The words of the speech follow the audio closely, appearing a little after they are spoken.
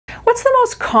What's the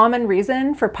most common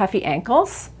reason for puffy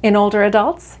ankles in older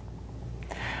adults?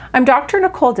 I'm Dr.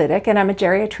 Nicole Didick and I'm a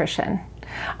geriatrician.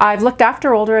 I've looked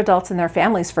after older adults and their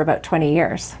families for about 20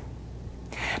 years.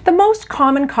 The most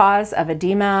common cause of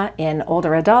edema in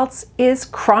older adults is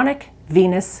chronic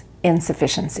venous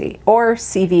insufficiency, or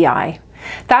CVI.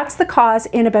 That's the cause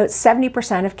in about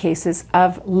 70% of cases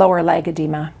of lower leg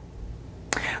edema.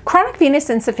 Chronic venous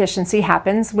insufficiency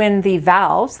happens when the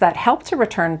valves that help to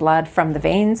return blood from the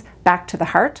veins back to the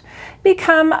heart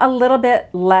become a little bit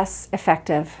less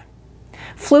effective.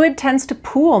 Fluid tends to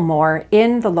pool more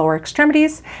in the lower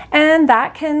extremities, and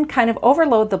that can kind of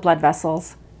overload the blood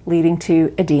vessels, leading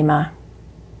to edema.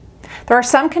 There are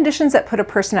some conditions that put a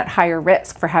person at higher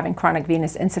risk for having chronic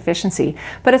venous insufficiency,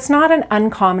 but it's not an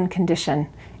uncommon condition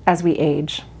as we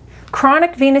age.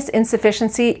 Chronic venous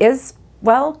insufficiency is,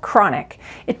 well, chronic.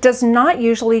 It does not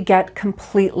usually get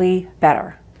completely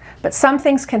better, but some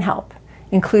things can help,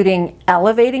 including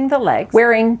elevating the legs,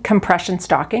 wearing compression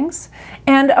stockings,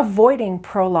 and avoiding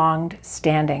prolonged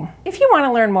standing. If you want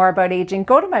to learn more about aging,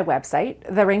 go to my website,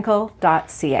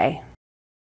 thewrinkle.ca.